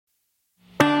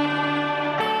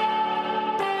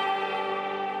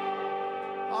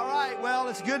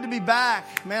It's good to be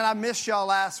back. Man, I missed y'all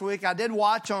last week. I did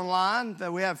watch online.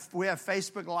 We have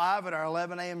Facebook Live at our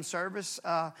 11 a.m. service.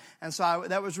 And so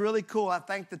that was really cool. I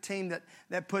thank the team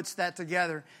that puts that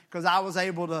together because I was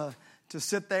able to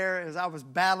sit there as I was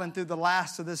battling through the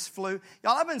last of this flu.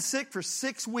 Y'all, I've been sick for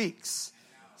 6 weeks.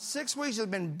 6 weeks I've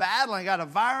been battling. Got a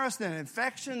virus, then an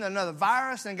infection, then another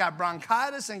virus, then got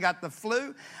bronchitis, and got the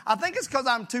flu. I think it's because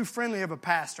I'm too friendly of a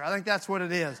pastor. I think that's what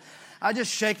it is. I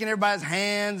just shaking everybody's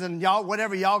hands and y'all,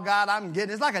 whatever y'all got, I'm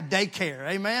getting. It's like a daycare,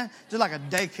 amen? Just like a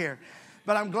daycare.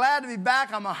 But I'm glad to be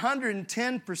back. I'm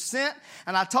 110%.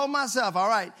 And I told myself, all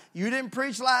right, you didn't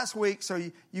preach last week, so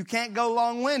you can't go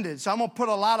long-winded. So I'm going to put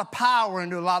a lot of power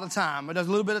into a lot of time. But there's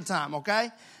a little bit of time, okay?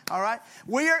 All right?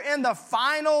 We are in the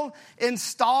final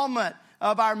installment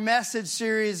of our message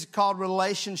series called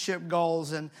Relationship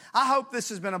Goals. And I hope this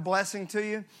has been a blessing to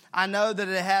you. I know that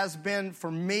it has been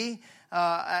for me.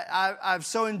 I've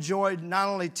so enjoyed not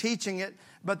only teaching it,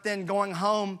 but then going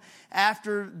home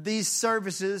after these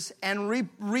services and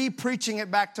re-preaching it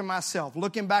back to myself,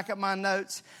 looking back at my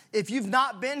notes. If you've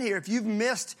not been here, if you've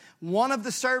missed one of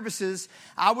the services,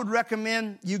 I would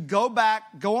recommend you go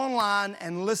back, go online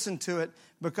and listen to it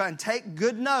and take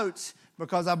good notes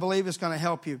because I believe it's going to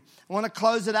help you. I want to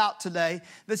close it out today.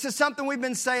 This is something we've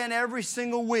been saying every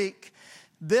single week.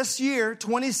 This year,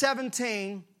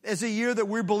 2017, is a year that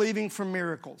we're believing for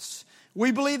miracles.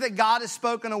 We believe that God has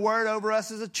spoken a word over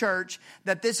us as a church,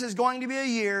 that this is going to be a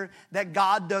year that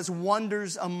God does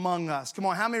wonders among us. Come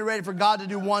on, how many are ready for God to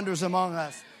do wonders among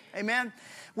us? Amen?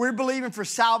 We're believing for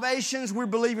salvations. We're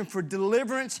believing for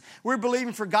deliverance. We're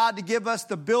believing for God to give us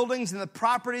the buildings and the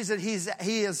properties that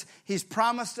He's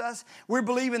promised us. We're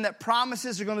believing that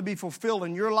promises are going to be fulfilled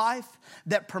in your life,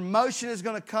 that promotion is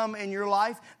going to come in your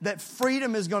life, that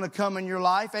freedom is going to come in your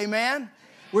life. Amen?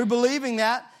 We're believing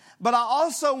that. But I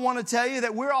also want to tell you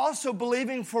that we're also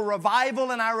believing for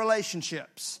revival in our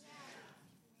relationships.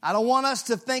 I don't want us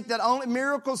to think that only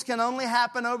miracles can only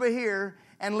happen over here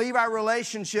and leave our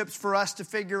relationships for us to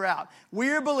figure out.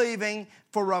 We're believing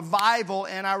for revival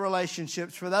in our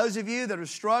relationships. For those of you that are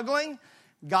struggling,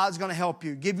 God's going to help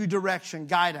you, give you direction,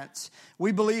 guidance.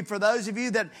 We believe for those of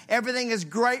you that everything is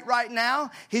great right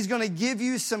now, He's going to give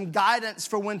you some guidance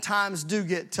for when times do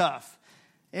get tough.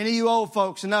 Any of you old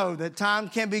folks know that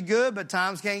times can be good, but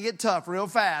times can get tough real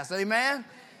fast. Amen?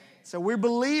 So we're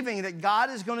believing that God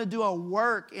is going to do a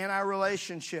work in our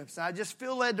relationships. And I just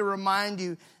feel led to remind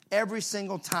you every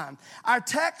single time. Our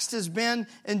text has been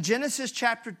in Genesis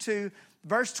chapter 2,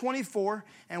 verse 24,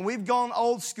 and we've gone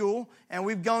old school, and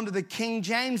we've gone to the King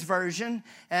James Version,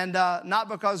 and not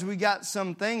because we got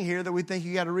something here that we think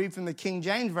you got to read from the King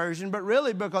James Version, but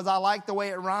really because I like the way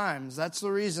it rhymes. That's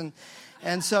the reason.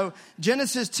 And so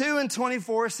Genesis 2 and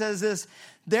 24 says this,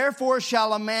 therefore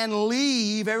shall a man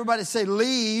leave, everybody say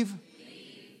leave,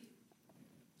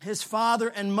 his father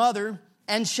and mother,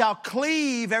 and shall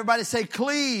cleave, everybody say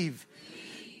cleave.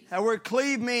 That word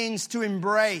cleave means to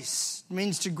embrace,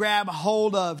 means to grab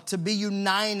hold of, to be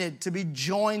united, to be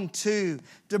joined to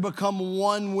become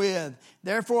one with.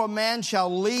 Therefore a man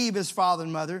shall leave his father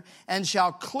and mother and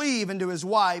shall cleave unto his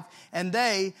wife, and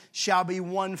they shall be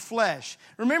one flesh.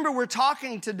 Remember, we're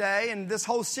talking today, and this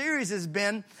whole series has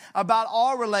been about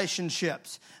all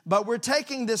relationships. But we're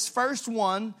taking this first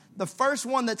one, the first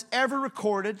one that's ever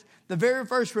recorded, the very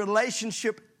first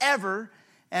relationship ever,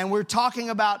 and we're talking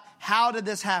about how did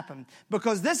this happen?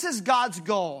 Because this is God's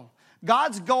goal.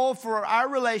 God's goal for our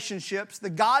relationships, the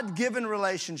God-given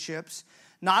relationships,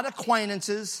 not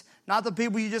acquaintances, not the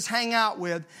people you just hang out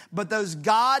with, but those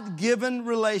God-given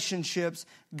relationships,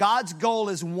 God's goal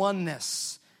is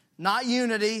oneness. Not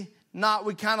unity, not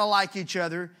we kind of like each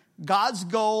other. God's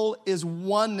goal is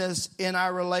oneness in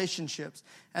our relationships.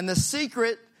 And the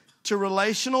secret to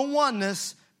relational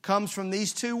oneness comes from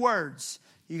these two words.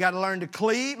 You got to learn to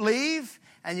leave,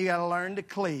 and you got to learn to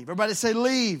cleave. Everybody say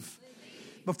leave.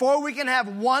 Before we can have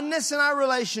oneness in our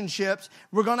relationships,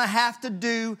 we're going to have to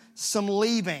do some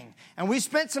leaving. And we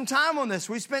spent some time on this.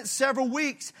 We spent several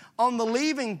weeks on the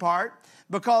leaving part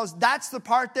because that's the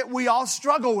part that we all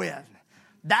struggle with.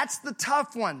 That's the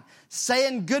tough one.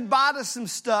 Saying goodbye to some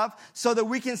stuff so that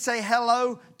we can say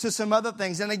hello to some other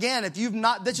things. And again, if you've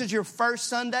not, this is your first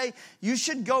Sunday, you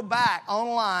should go back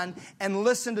online and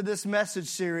listen to this message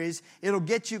series. It'll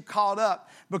get you caught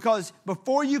up because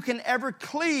before you can ever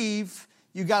cleave,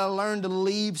 you got to learn to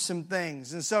leave some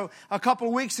things. And so a couple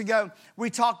of weeks ago, we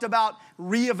talked about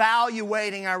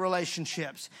reevaluating our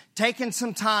relationships, taking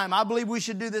some time. I believe we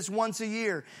should do this once a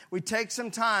year. We take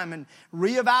some time and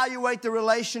reevaluate the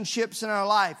relationships in our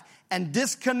life and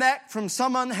disconnect from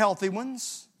some unhealthy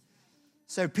ones.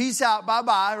 So peace out,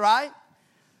 bye-bye, right?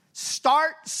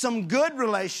 Start some good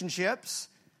relationships.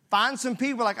 Find some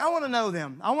people like, I want to know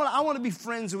them. I want to be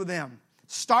friends with them.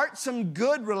 Start some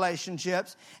good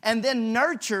relationships and then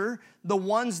nurture the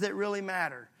ones that really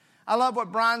matter. I love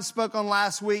what Brian spoke on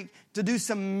last week, to do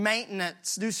some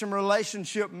maintenance, do some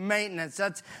relationship maintenance.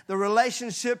 That's the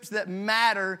relationships that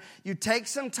matter. You take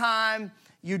some time,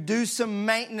 you do some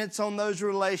maintenance on those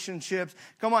relationships.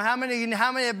 Come on, how many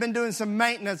have been doing some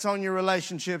maintenance on your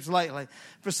relationships lately?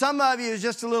 For some of you, it's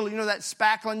just a little, that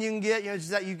spackling you can get,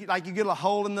 just that you get a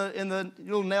hole in the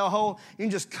little nail hole, you can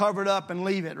just cover it up and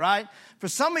leave it, right? For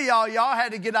some of y'all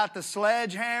had to get out the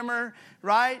sledgehammer,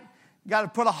 right? Got to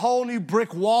put a whole new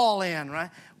brick wall in,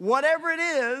 right? Whatever it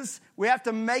is, we have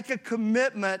to make a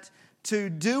commitment to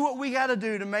do what we got to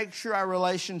do to make sure our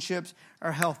relationships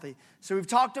are healthy. So we've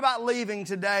talked about leaving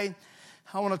today.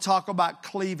 I want to talk about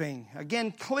cleaving.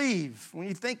 Again, cleave. When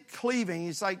you think cleaving,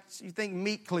 it's like you think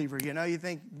meat cleaver, you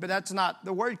think, but that's not.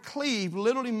 The word cleave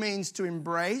literally means to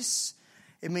embrace.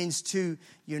 It means to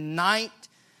unite,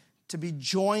 to be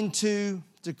joined to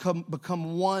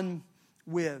become one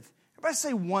with. Everybody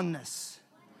say oneness.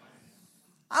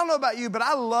 I don't know about you, but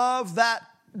I love that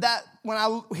when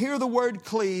I hear the word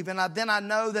cleave, and then I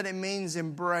know that it means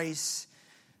embrace.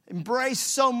 Embrace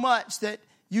so much that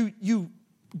you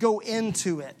go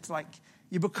into it, like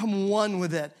you become one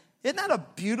with it. Isn't that a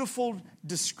beautiful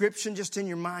description just in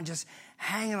your mind, just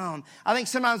hanging on? I think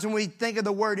sometimes when we think of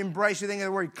the word embrace, we think of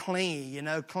the word clingy,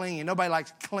 clingy. Nobody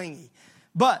likes clingy.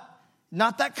 But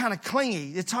not that kind of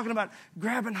clingy. It's talking about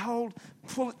grabbing hold,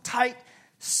 pull it tight,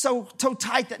 so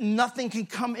tight that nothing can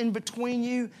come in between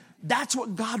you. That's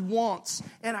what God wants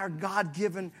in our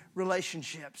God-given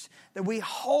relationships, that we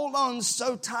hold on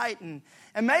so tight. And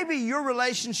maybe your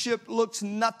relationship looks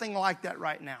nothing like that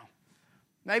right now.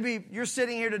 Maybe you're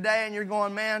sitting here today and you're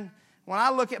going, man, when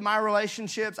I look at my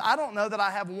relationships, I don't know that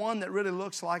I have one that really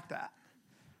looks like that.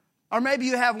 Or maybe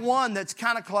you have one that's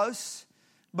kind of close,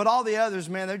 but all the others,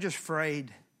 man, they're just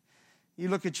frayed. You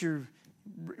look at your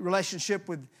relationship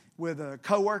with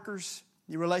coworkers,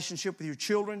 your relationship with your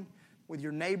children, with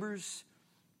your neighbors,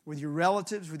 with your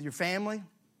relatives, with your family,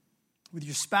 with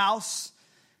your spouse,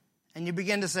 and you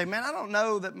begin to say, man, I don't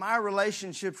know that my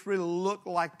relationships really look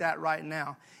like that right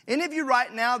now. Any of you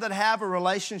right now that have a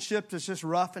relationship that's just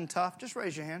rough and tough, just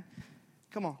raise your hand.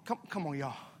 Come on,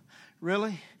 y'all.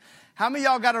 Really? How many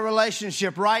of y'all got a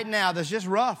relationship right now that's just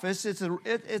rough? It's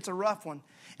a rough one.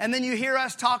 And then you hear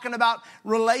us talking about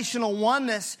relational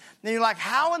oneness, and you're like,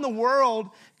 how in the world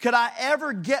could I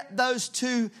ever get those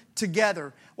two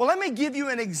together? Well, let me give you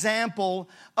an example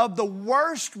of the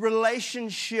worst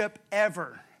relationship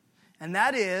ever, and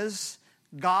that is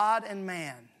God and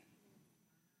man.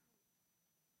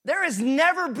 There has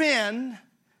never been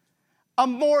a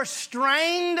more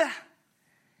strained,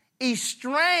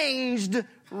 estranged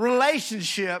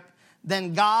relationship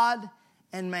than God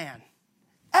and man.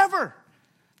 Ever.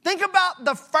 Think about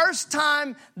the first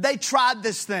time they tried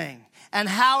this thing and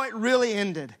how it really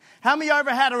ended. How many of you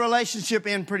ever had a relationship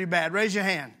end pretty bad? Raise your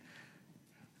hand.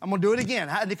 I'm going to do it again.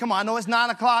 Come on, I know it's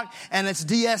 9 o'clock and it's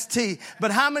DST,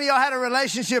 but how many of y'all had a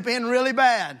relationship end really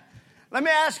bad? Let me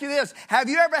ask you this. Have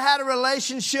you ever had a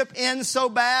relationship end so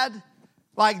bad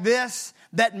like this,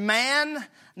 that man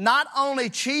not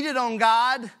only cheated on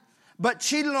God, but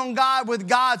cheated on God with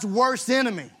God's worst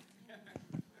enemy?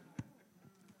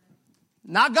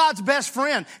 Not God's best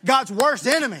friend, God's worst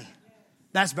enemy.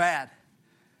 That's bad.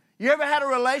 You ever had a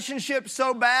relationship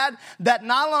so bad that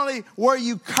not only were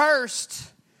you cursed,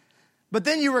 but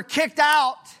then you were kicked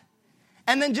out,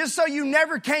 and then just so you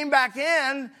never came back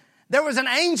in, there was an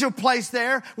angel placed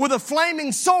there with a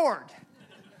flaming sword.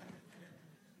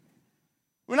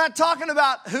 We're not talking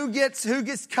about who gets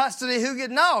custody,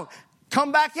 no.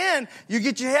 Come back in, you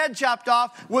get your head chopped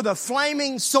off with a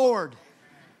flaming sword.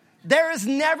 There has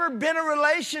never been a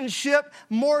relationship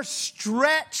more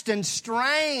stretched and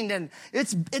strained, and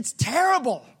it's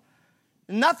terrible.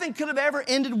 Nothing could have ever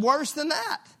ended worse than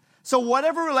that. So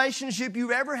whatever relationship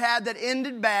you've ever had that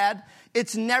ended bad,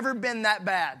 it's never been that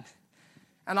bad.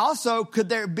 And also, could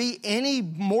there be any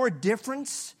more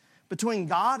difference between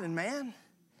God and man?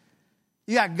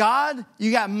 You got God,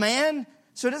 you got man,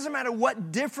 so it doesn't matter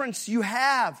what difference you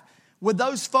have with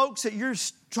those folks that you're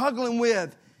struggling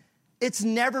with. It's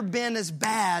never been as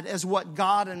bad as what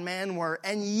God and man were.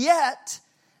 And yet,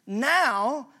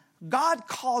 now, God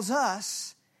calls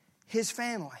us His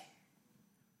family.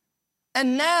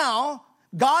 And now,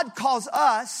 God calls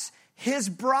us His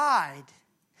bride,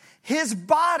 His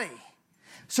body.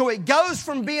 So it goes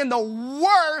from being the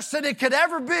worst that it could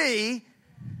ever be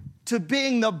to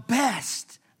being the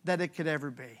best that it could ever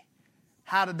be.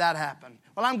 How did that happen?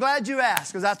 Well, I'm glad you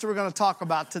asked, because that's what we're going to talk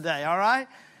about today, all right?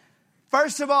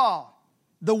 First of all,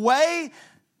 the way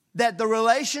that the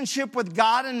relationship with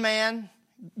God and man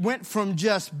went from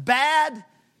just bad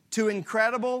to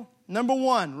incredible. Number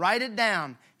one, write it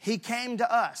down. He came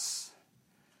to us.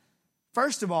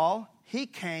 First of all, He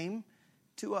came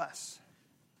to us.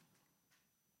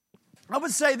 I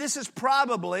would say this is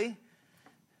probably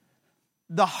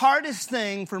the hardest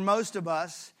thing for most of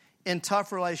us in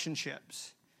tough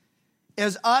relationships,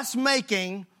 is us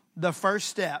making the first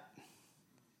step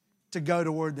to go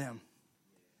toward them.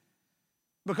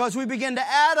 Because we begin to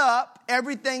add up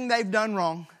everything they've done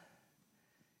wrong.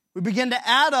 We begin to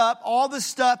add up all the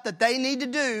stuff that they need to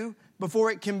do before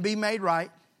it can be made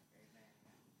right.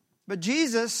 But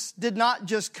Jesus did not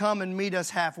just come and meet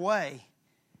us halfway.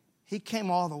 He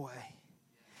came all the way.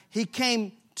 He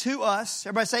came to us.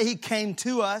 Everybody say He came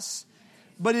to us.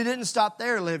 But He didn't stop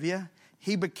there, Olivia.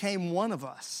 He became one of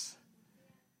us.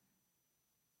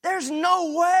 There's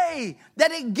no way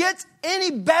that it gets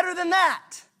any better than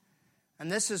that.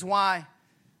 And this is why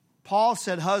Paul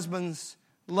said, husbands,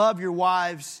 love your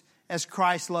wives as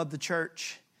Christ loved the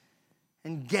church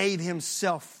and gave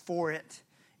Himself for it.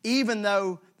 Even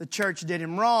though the church did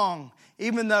Him wrong,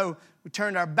 even though we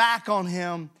turned our back on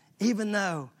Him, even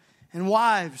though. And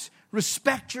wives,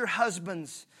 respect your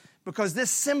husbands, because this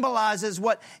symbolizes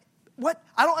what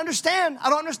I don't understand.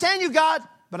 I don't understand you, God,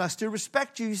 but I still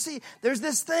respect you. You see, there's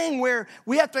this thing where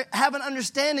we have to have an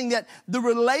understanding that the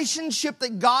relationship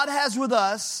that God has with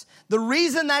us, the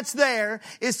reason that's there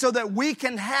is so that we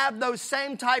can have those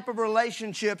same type of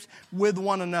relationships with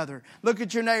one another. Look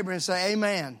at your neighbor and say,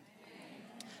 amen. Amen.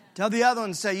 Tell the other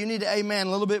one, say, you need to amen a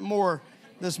little bit more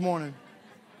this morning.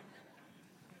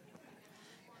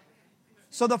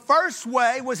 So the first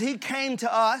way was He came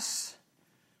to us.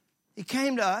 He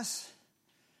came to us.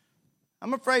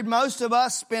 I'm afraid most of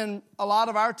us spend a lot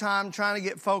of our time trying to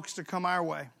get folks to come our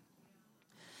way.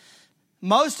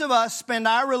 Most of us spend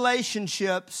our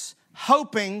relationships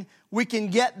hoping we can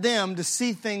get them to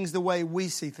see things the way we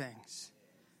see things.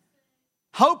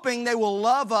 Hoping they will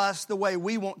love us the way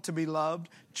we want to be loved,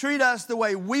 treat us the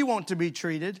way we want to be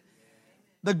treated.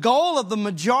 The goal of the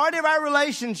majority of our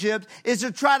relationships is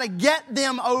to try to get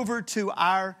them over to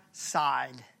our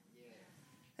side.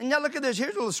 And now look at this.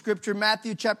 Here's a little scripture.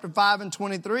 Matthew chapter 5 and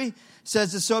 23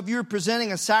 says this. So if you're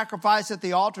presenting a sacrifice at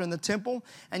the altar in the temple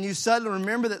and you suddenly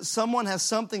remember that someone has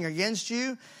something against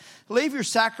you, leave your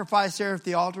sacrifice there at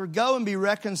the altar. Go and be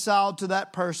reconciled to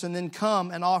that person. Then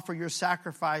come and offer your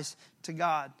sacrifice to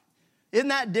God. Isn't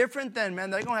that different than,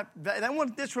 man, they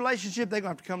want this relationship, they're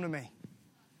going to have to come to me.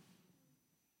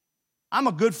 I'm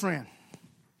a good friend.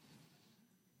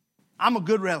 I'm a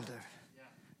good relative.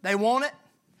 They want it,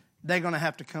 they're going to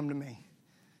have to come to me.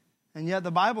 And yet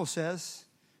the Bible says,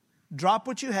 drop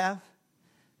what you have,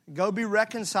 go be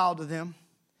reconciled to them,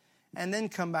 and then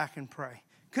come back and pray.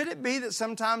 Could it be that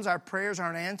sometimes our prayers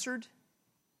aren't answered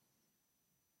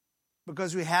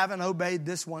because we haven't obeyed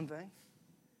this one thing?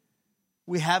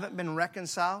 We haven't been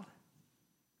reconciled?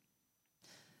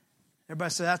 Everybody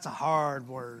say, that's a hard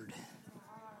word.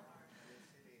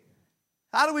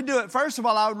 How do we do it? First of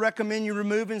all, I would recommend you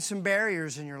removing some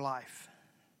barriers in your life.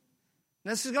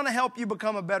 This is going to help you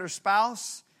become a better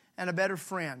spouse and a better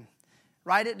friend.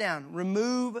 Write it down.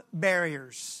 Remove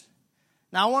barriers.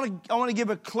 Now, I want to give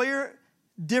a clear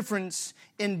difference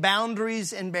in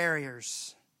boundaries and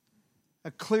barriers.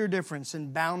 A clear difference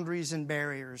in boundaries and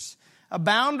barriers. A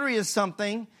boundary is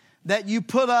something that you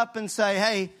put up and say,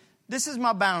 hey, this is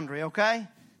my boundary, okay?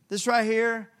 This right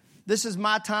here, this is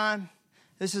my time.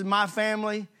 This is my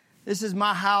family. This is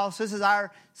my house. This is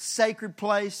our sacred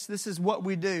place. This is what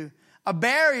we do. A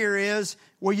barrier is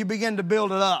where you begin to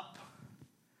build it up.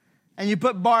 And you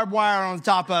put barbed wire on the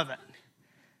top of it.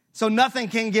 So nothing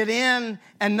can get in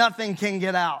and nothing can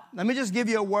get out. Let me just give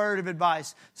you a word of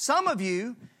advice. Some of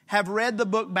you have read the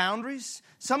book Boundaries.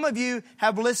 Some of you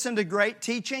have listened to great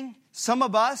teaching. Some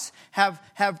of us have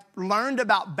learned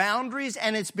about boundaries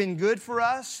and it's been good for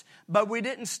us. But we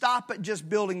didn't stop at just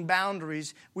building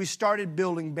boundaries. We started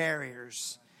building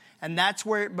barriers. And that's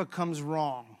where it becomes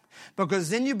wrong. Because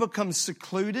then you become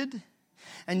secluded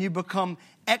and you become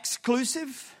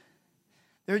exclusive.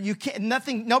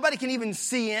 Nobody can even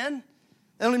see in.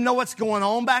 They don't even know what's going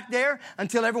on back there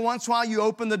until every once in a while you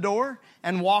open the door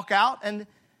and walk out. And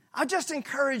I just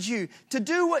encourage you to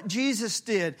do what Jesus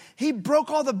did. He broke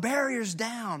all the barriers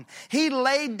down. He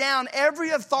laid down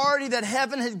every authority that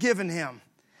heaven had given him.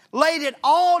 Laid it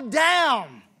all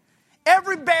down,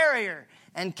 every barrier,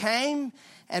 and came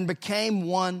and became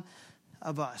one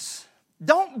of us.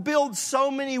 Don't build so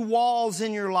many walls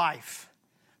in your life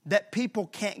that people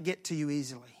can't get to you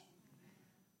easily.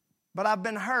 But I've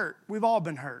been hurt. We've all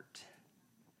been hurt.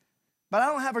 But I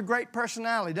don't have a great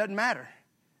personality. Doesn't matter.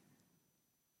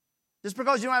 Just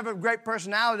because you don't have a great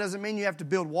personality doesn't mean you have to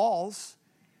build walls.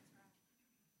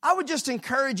 I would just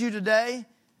encourage you today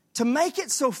to make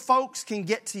it so folks can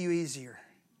get to you easier.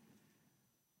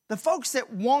 The folks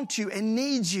that want you and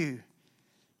need you.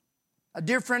 A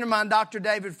dear friend of mine, Dr.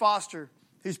 David Foster,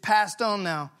 who's passed on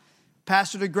now,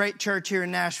 pastored a great church here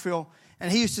in Nashville,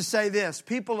 and he used to say this: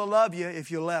 people will love you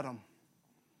if you let them.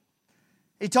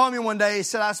 He told me one day, he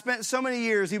said, I spent so many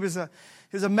years, he was a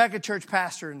mega church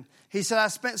pastor, and he said, I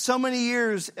spent so many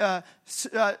years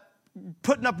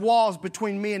putting up walls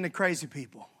between me and the crazy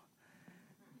people.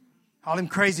 All them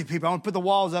crazy people. I want to put the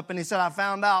walls up, and he said, I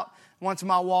found out once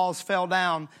my walls fell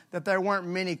down that there weren't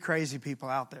many crazy people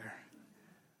out there.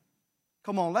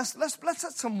 Come on, let's let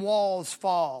some walls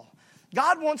fall.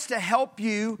 God wants to help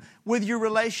you with your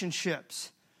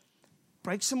relationships.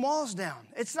 Break some walls down.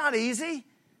 It's not easy,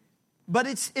 but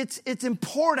it's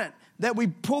important that we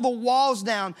pull the walls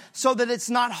down so that it's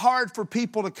not hard for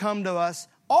people to come to us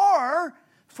or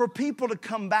for people to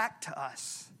come back to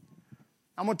us.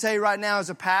 I'm going to tell you right now, as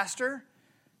a pastor,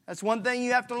 that's one thing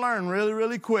you have to learn really,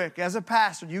 really quick. As a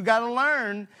pastor, you got to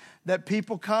learn that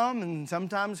people come and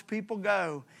sometimes people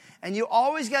go. And you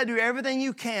always got to do everything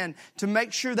you can to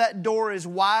make sure that door is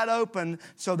wide open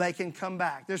so they can come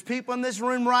back. There's people in this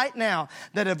room right now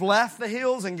that have left the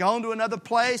hills and gone to another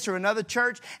place or another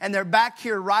church, and they're back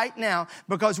here right now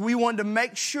because we wanted to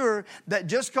make sure that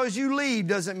just because you leave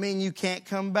doesn't mean you can't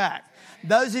come back.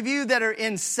 Those of you that are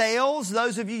in sales,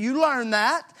 those of you learn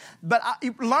that, but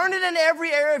learn it in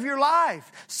every area of your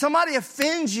life. Somebody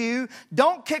offends you,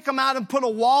 don't kick them out and put a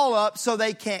wall up so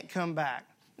they can't come back.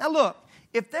 Now look,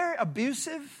 if they're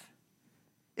abusive,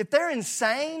 if they're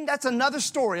insane, that's another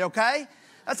story, okay?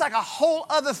 That's like a whole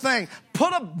other thing.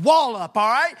 Put a wall up, all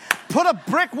right? Put a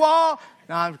brick wall.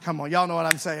 Nah, come on, y'all know what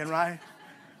I'm saying, right?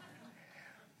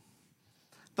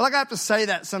 I feel like I have to say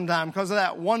that sometime because of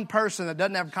that one person that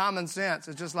doesn't have common sense.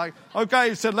 It's just like, okay,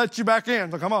 he said, let you back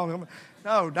in. So come on.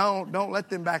 No, don't let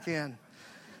them back in.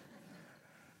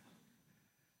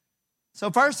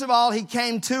 So first of all, he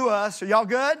came to us. Are y'all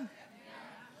good?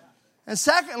 And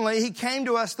secondly, he came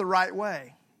to us the right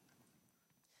way.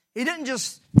 He didn't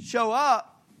just show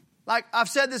up. Like I've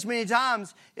said this many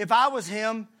times, if I was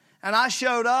him and I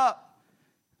showed up,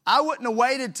 I wouldn't have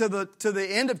waited to the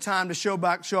end of time to show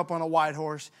up on a white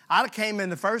horse. I'd have came in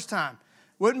the first time.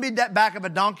 Wouldn't be that back of a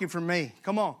donkey for me.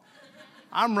 Come on.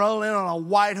 I'm rolling in on a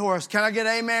white horse. Can I get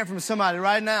an amen from somebody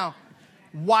right now?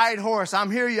 White horse. I'm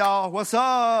here, y'all. What's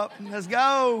up? Let's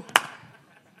go.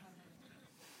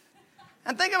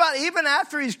 And think about it, even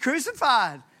after he's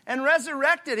crucified and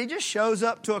resurrected, he just shows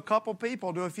up to a couple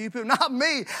people, to a few people. Not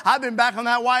me. I've been back on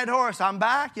that white horse. I'm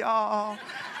back, y'all.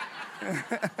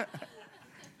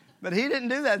 But he didn't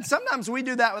do that. And sometimes we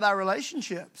do that with our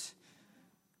relationships.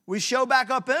 We show back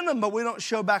up in them, but we don't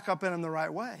show back up in them the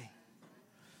right way.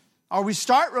 Or we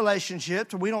start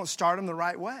relationships, and we don't start them the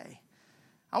right way.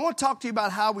 I want to talk to you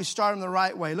about how we start them the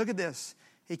right way. Look at this.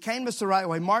 He came to us the right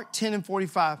way. Mark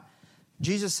 10:45,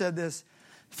 Jesus said this,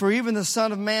 "For even the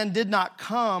Son of Man did not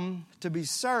come to be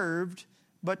served,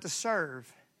 but to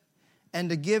serve, and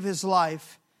to give his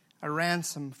life a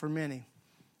ransom for many."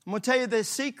 I'm going to tell you the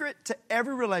secret to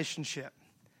every relationship: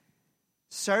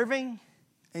 serving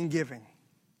and giving.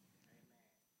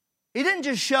 He didn't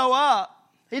just show up.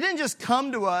 He didn't just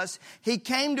come to us. He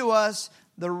came to us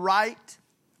the right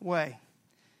way.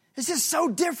 This is so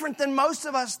different than most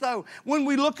of us, though. When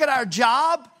we look at our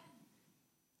job,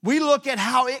 we look at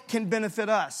how it can benefit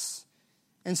us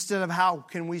instead of how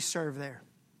can we serve there.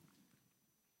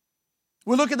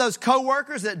 We look at those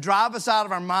coworkers that drive us out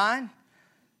of our mind,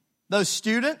 those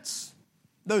students,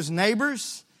 those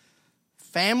neighbors,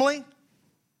 family,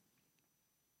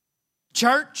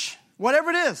 church,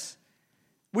 whatever it is.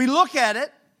 We look at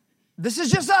it. This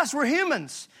is just us. We're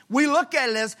humans. We look at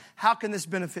it as, how can this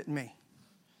benefit me?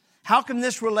 How can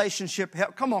this relationship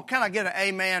help? Come on, can I get an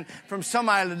amen from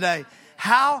somebody today?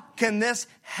 How can this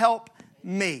help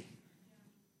me?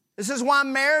 This is why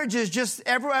marriages just,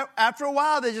 after a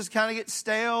while, they just kind of get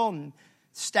stale and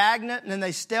stagnant, and then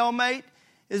they stalemate.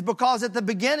 Is because at the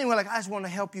beginning, we're like, I just want to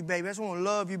help you, baby. I just want to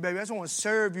love you, baby. I just want to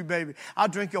serve you, baby. I'll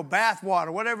drink your bath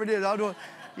water, whatever it is. I'll do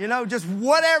it, just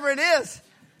whatever it is.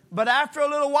 But after a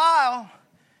little while,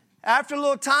 after a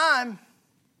little time,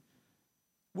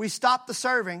 we stop the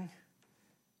serving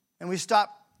and we stop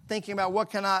thinking about what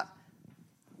can I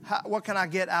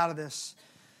get out of this.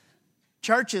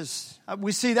 Churches,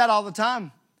 we see that all the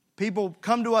time. People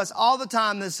come to us all the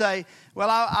time that say, Well,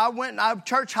 I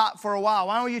church hopped for a while.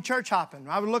 Why were you church hopping?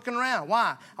 I was looking around.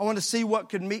 Why? I wanted to see what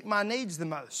could meet my needs the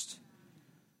most.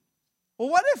 Well,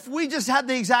 what if we just had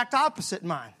the exact opposite in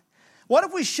mind? What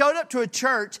if we showed up to a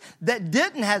church that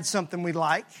didn't have something we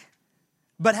like,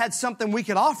 but had something we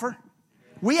could offer?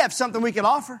 We have something we could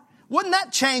offer. Wouldn't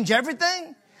that change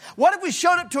everything? What if we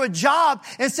showed up to a job,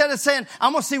 instead of saying,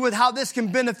 I'm going to see how this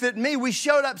can benefit me, we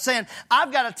showed up saying,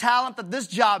 I've got a talent that this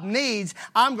job needs,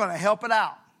 I'm going to help it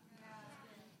out.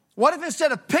 What if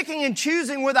instead of picking and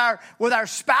choosing with our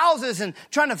spouses and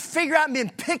trying to figure out and being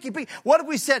picky, what if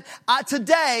we said,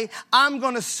 today I'm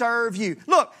going to serve you?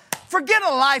 Look, forget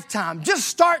a lifetime. Just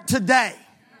start today.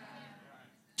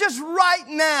 Just right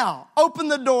now, open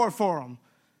the door for them.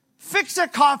 Fix their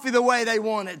coffee the way they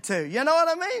want it to. You know what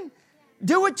I mean?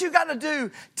 Do what you got to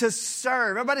do to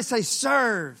serve. Everybody say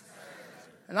serve.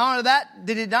 And not only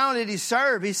that, not only did he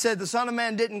serve, he said the Son of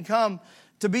Man didn't come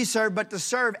to be served, but to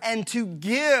serve and to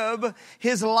give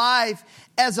his life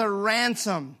as a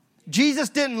ransom. Jesus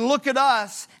didn't look at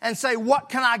us and say, what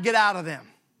can I get out of them?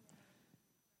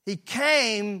 He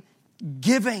came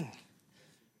giving.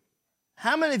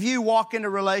 How many of you walk into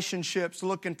relationships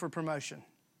looking for promotion?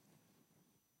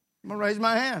 I'm going to raise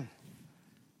my hand.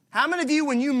 How many of you,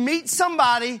 when you meet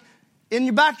somebody, in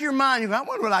the back of your mind, you go, I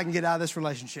wonder what I can get out of this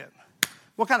relationship.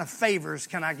 What kind of favors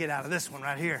can I get out of this one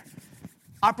right here?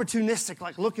 Opportunistic,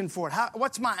 like looking for it.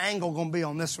 What's my angle going to be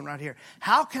on this one right here?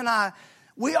 How can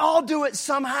we all do it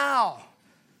somehow.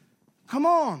 Come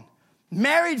on.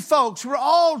 Married folks, we're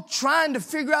all trying to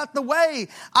figure out the way.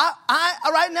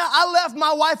 Right now, I left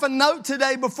my wife a note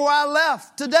today before I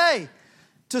left today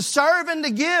to serve and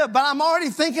to give, but I'm already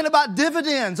thinking about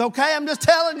dividends, okay? I'm just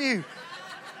telling you.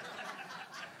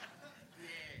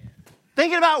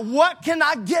 Thinking about what can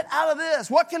I get out of this?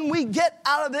 What can we get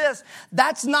out of this?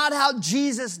 That's not how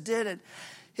Jesus did it.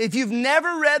 If you've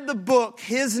never read the book,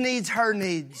 His Needs, Her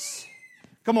Needs.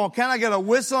 Come on, can I get a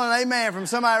whistle and amen from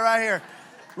somebody right here?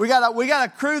 We got a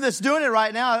crew that's doing it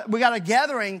right now. We got a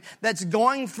gathering that's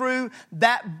going through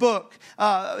that book.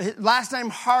 Last name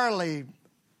Harley.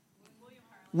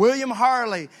 William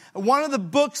Harley, one of the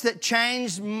books that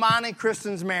changed mine and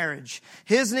Kristen's marriage.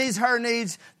 His Needs, Her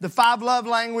Needs, The 5 Love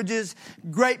Languages,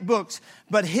 great books.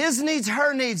 But His Needs,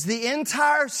 Her Needs, the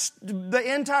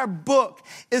entire book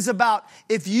is about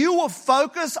if you will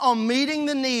focus on meeting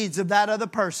the needs of that other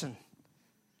person,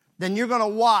 then you're going to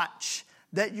watch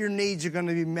that your needs are going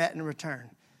to be met in return.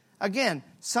 Again,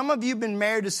 some of you have been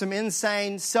married to some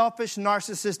insane, selfish,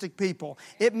 narcissistic people.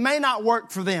 It may not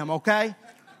work for them, okay?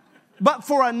 But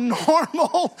for a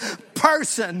normal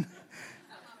person,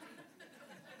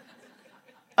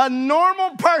 I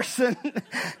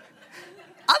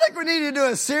think we need to do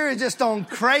a series just on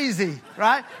crazy,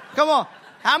 right? Come on.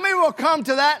 How many will come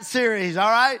to that series,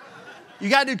 all right? You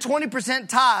got to do 20%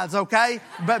 tithes, okay?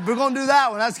 But we're going to do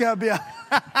that one. That's going to be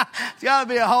it's got to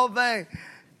be a whole thing.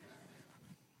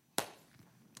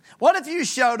 What if you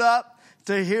showed up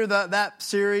to hear that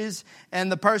series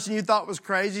and the person you thought was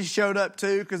crazy showed up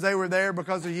too because they were there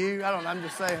because of you? I don't know. I'm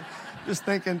just saying. Just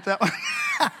thinking.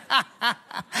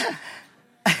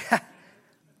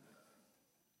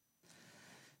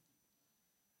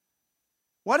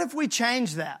 What if we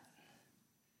changed that?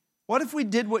 What if we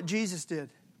did what Jesus did?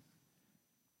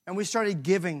 And we started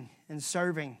giving and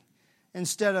serving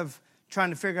instead of trying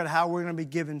to figure out how we're going to be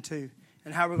given to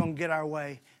and how we're going to get our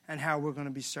way and how we're going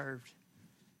to be served.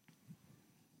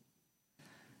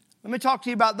 Let me talk to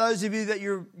you about those of you that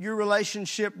your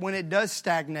relationship, when it does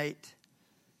stagnate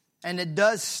and it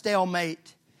does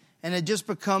stalemate and it just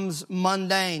becomes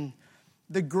mundane,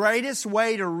 the greatest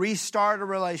way to restart a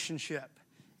relationship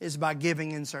is by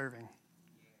giving and serving.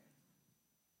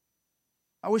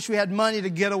 I wish we had money to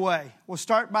get away. Well,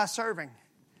 start by serving.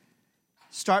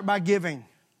 Start by giving.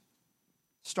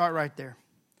 Start right there.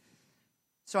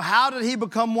 So how did He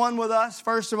become one with us?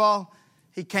 First of all,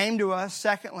 He came to us.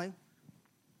 Secondly,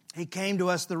 He came to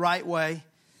us the right way.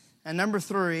 And number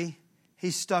 3, He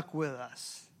stuck with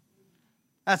us.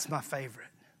 That's my favorite.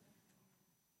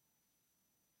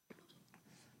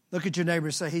 Look at your neighbor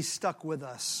and say, He stuck with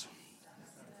us.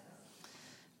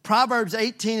 Proverbs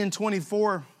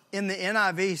 18:24 in the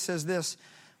NIV says this: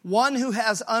 one who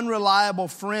has unreliable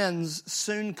friends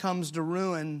soon comes to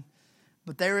ruin,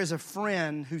 but there is a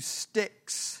friend who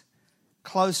sticks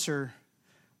closer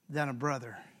than a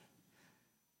brother.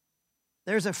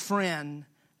 There's a friend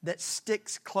that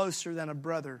sticks closer than a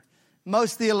brother.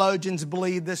 Most theologians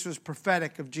believe this was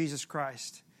prophetic of Jesus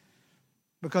Christ,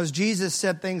 because Jesus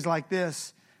said things like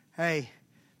this: hey,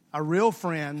 a real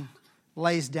friend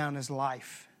lays down his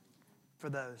life for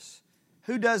those.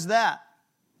 Who does that?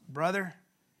 Brother?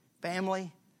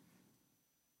 Family?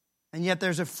 And yet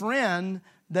there's a friend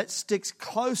that sticks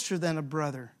closer than a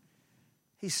brother.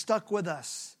 He stuck with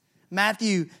us.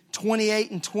 Matthew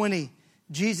 28:20,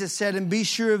 Jesus said, and be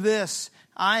sure of this,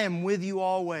 I am with you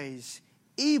always,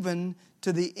 even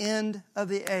to the end of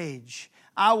the age.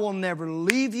 I will never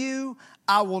leave you.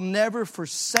 I will never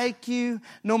forsake you.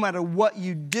 No matter what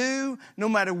you do, no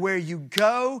matter where you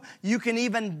go, you can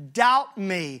even doubt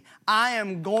me. I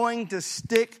am going to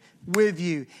stick with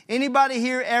you. Anybody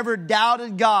here ever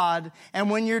doubted God, and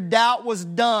when your doubt was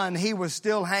done, He was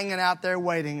still hanging out there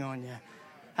waiting on you?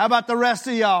 How about the rest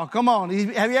of y'all? Come on.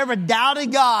 Have you ever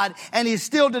doubted God and He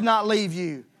still did not leave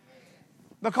you?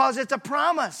 Because it's a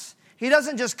promise. He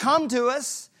doesn't just come to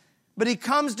us, but He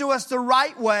comes to us the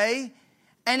right way,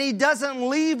 and He doesn't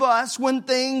leave us when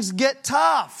things get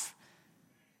tough.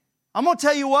 I'm going to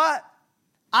tell you what.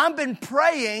 I've been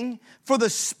praying for the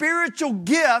spiritual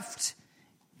gift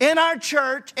in our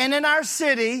church and in our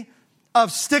city of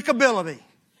stickability.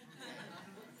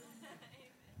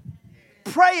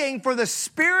 Praying for the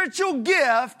spiritual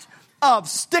gift of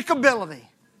stickability.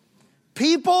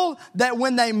 People that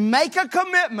when they make a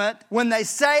commitment, when they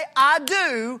say, I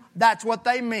do, that's what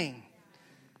they mean.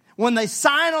 When they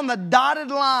sign on the dotted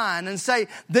line and say,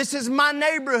 this is my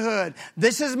neighborhood,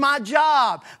 this is my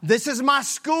job, this is my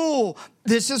school,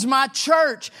 this is my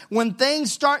church. When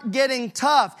things start getting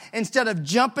tough, instead of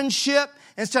jumping ship,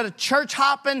 instead of church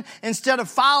hopping, instead of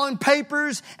filing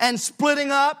papers and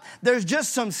splitting up, there's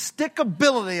just some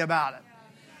stickability about it.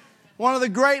 One of the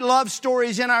great love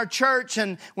stories in our church,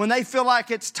 and when they feel like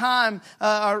it's time,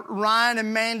 Ryan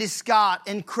and Mandy Scott,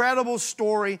 incredible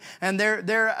story, and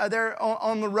they're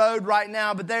on the road right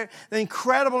now, but they're the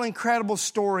incredible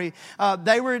story.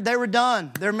 They were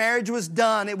done. Their marriage was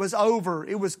done. It was over.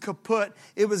 It was kaput.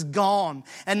 It was gone.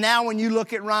 And now when you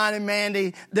look at Ryan and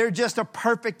Mandy, they're just a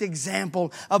perfect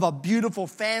example of a beautiful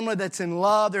family that's in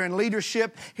love. They're in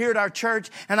leadership here at our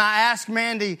church. And I asked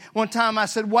Mandy one time, I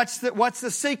said, what's the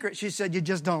secret? She said, you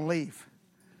just don't leave.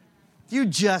 You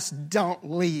just don't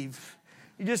leave.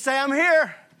 You just say, I'm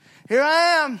here. Here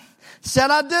I am. Said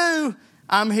I do.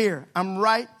 I'm here. I'm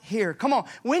right here. Come on.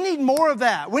 We need more of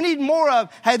that. We need more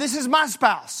of, hey, this is my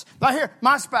spouse. Right here,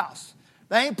 my spouse.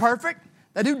 They ain't perfect.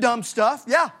 They do dumb stuff.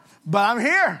 Yeah, but I'm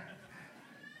here.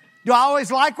 Do I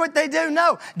always like what they do?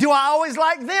 No. Do I always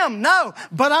like them? No,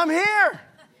 but I'm here.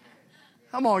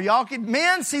 Come on, y'all.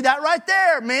 Men, see that right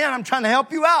there. Man, I'm trying to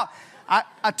help you out.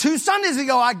 2 Sundays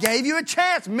ago, I gave you a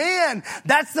chance. Men,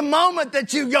 that's the moment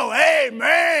that you go, hey,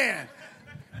 man.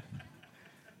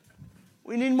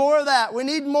 We need more of that. We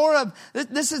need more of,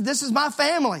 this is my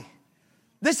family.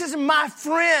 This is my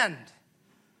friend.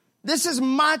 This is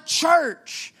my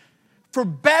church. For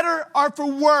better or for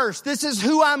worse, this is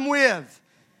who I'm with.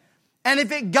 And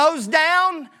if it goes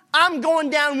down, I'm going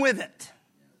down with it.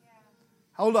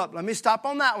 Hold up. Let me stop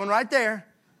on that one right there.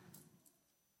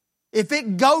 If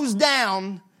it goes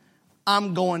down,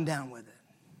 I'm going down with it.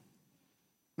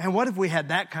 Man, what if we had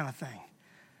that kind of thing?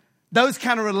 Those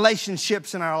kind of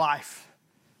relationships in our life.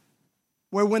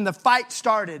 Where when the fight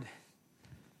started,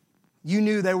 you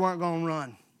knew they weren't going to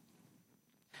run.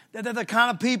 That they're the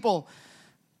kind of people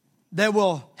that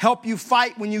will help you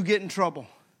fight when you get in trouble.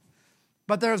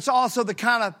 But there's also the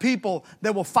kind of people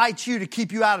that will fight you to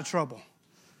keep you out of trouble.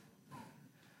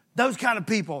 Those kind of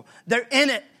people, they're in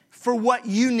it for what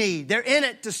you need. They're in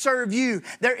it to serve you.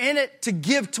 They're in it to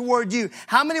give toward you.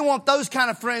 How many want those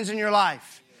kind of friends in your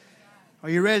life? Are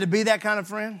you ready to be that kind of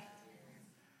friend?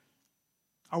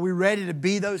 Are we ready to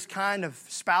be those kind of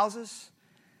spouses?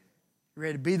 You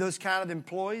ready to be those kind of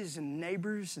employees and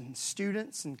neighbors and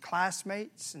students and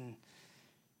classmates and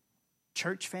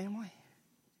church family?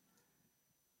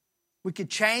 We could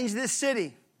change this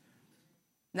city.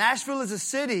 Nashville is a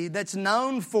city that's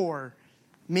known for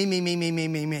me.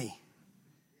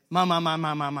 Mine,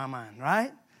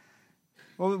 right?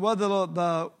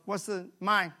 What's the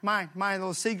mine,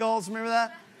 little seagulls, remember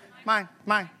that? Mine,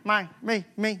 me,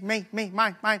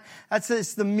 mine.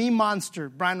 It's the me monster,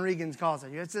 Brian Regan calls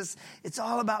it. It's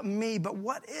all about me, but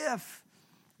what if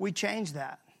we change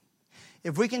that?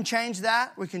 If we can change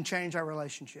that, we can change our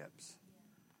relationships.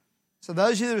 So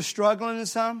those of you that are struggling in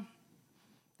some,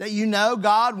 that you know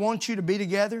God wants you to be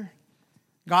together,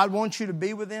 God wants you to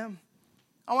be with Him,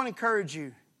 I want to encourage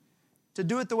you to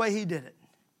do it the way He did it.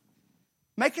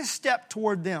 Make a step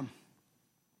toward them.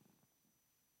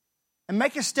 And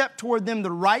make a step toward them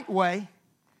the right way.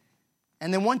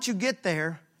 And then once you get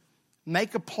there,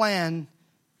 make a plan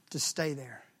to stay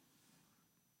there.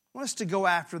 I want us to go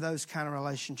after those kind of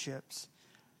relationships.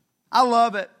 I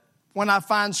love it when I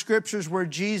find scriptures where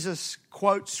Jesus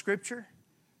quotes scripture.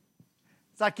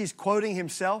 It's like He's quoting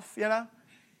Himself, you know.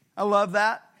 I love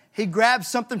that. He grabbed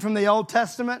something from the Old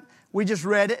Testament. We just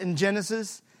read it in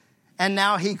Genesis. And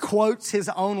now he quotes his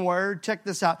own word. Check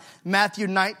this out. Matthew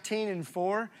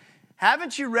 19:4.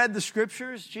 Haven't you read the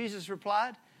scriptures? Jesus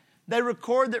replied. They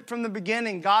record that from the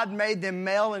beginning, God made them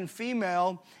male and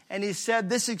female. And he said,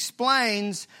 this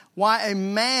explains why a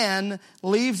man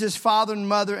leaves his father and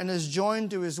mother and is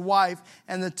joined to his wife.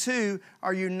 And the two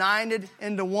are united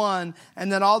into one.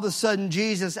 And then all of a sudden,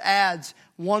 Jesus adds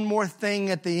one more thing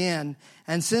at the end.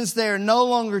 And since they are no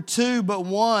longer two, but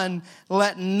one,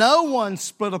 let no one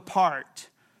split apart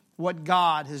what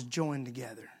God has joined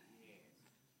together.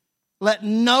 Let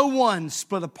no one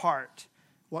split apart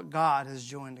what God has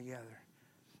joined together.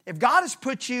 If God has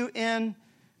put you in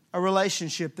a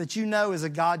relationship that you know is a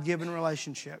God-given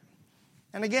relationship,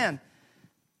 and again,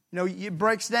 you know, it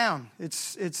breaks down.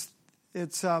 It's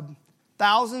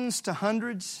thousands to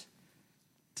hundreds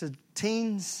to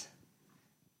teens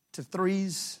to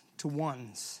threes to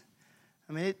ones.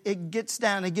 I mean, it gets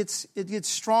down. It gets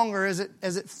stronger as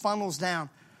it funnels down.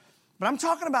 But I'm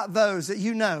talking about those that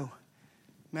you know.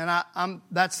 Man,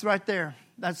 that's right there.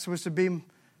 That's going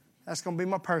to be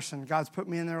my person. God's put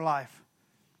me in their life.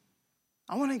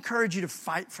 I want to encourage you to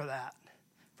fight for that.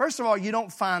 First of all, you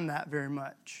don't find that very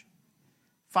much.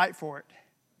 Fight for it.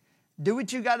 Do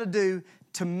what you got to do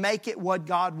to make it what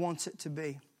God wants it to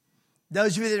be.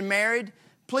 Those of you that are married,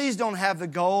 please don't have the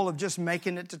goal of just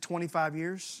making it to 25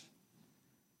 years.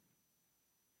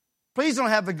 Please don't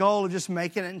have the goal of just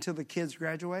making it until the kids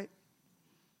graduate.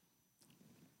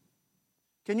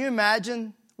 Can you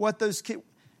imagine what those kids...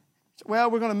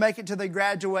 Well, we're going to make it till they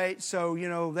graduate so, you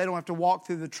know, they don't have to walk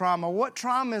through the trauma. What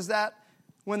trauma is that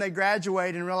when they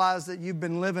graduate and realize that you've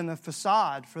been living a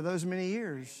facade for those many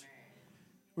years?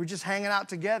 We're just hanging out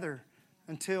together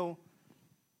until...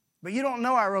 But you don't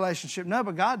know our relationship. No,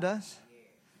 but God does.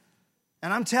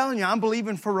 And I'm telling you, I'm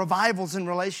believing for revivals in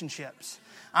relationships.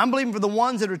 I'm believing for the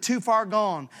ones that are too far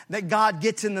gone, that God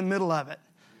gets in the middle of it.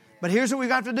 But here's what we've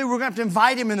got to do. We're going to have to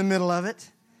invite Him in the middle of it.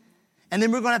 And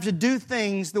then we're going to have to do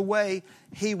things the way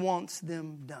He wants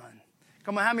them done.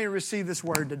 Come on, how many receive this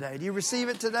word today? Do you receive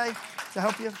it today to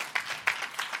help you?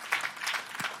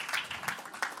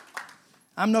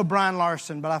 I'm no Brian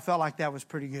Larson, but I felt like that was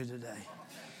pretty good today.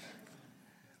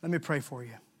 Let me pray for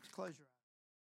you. Close your eyes.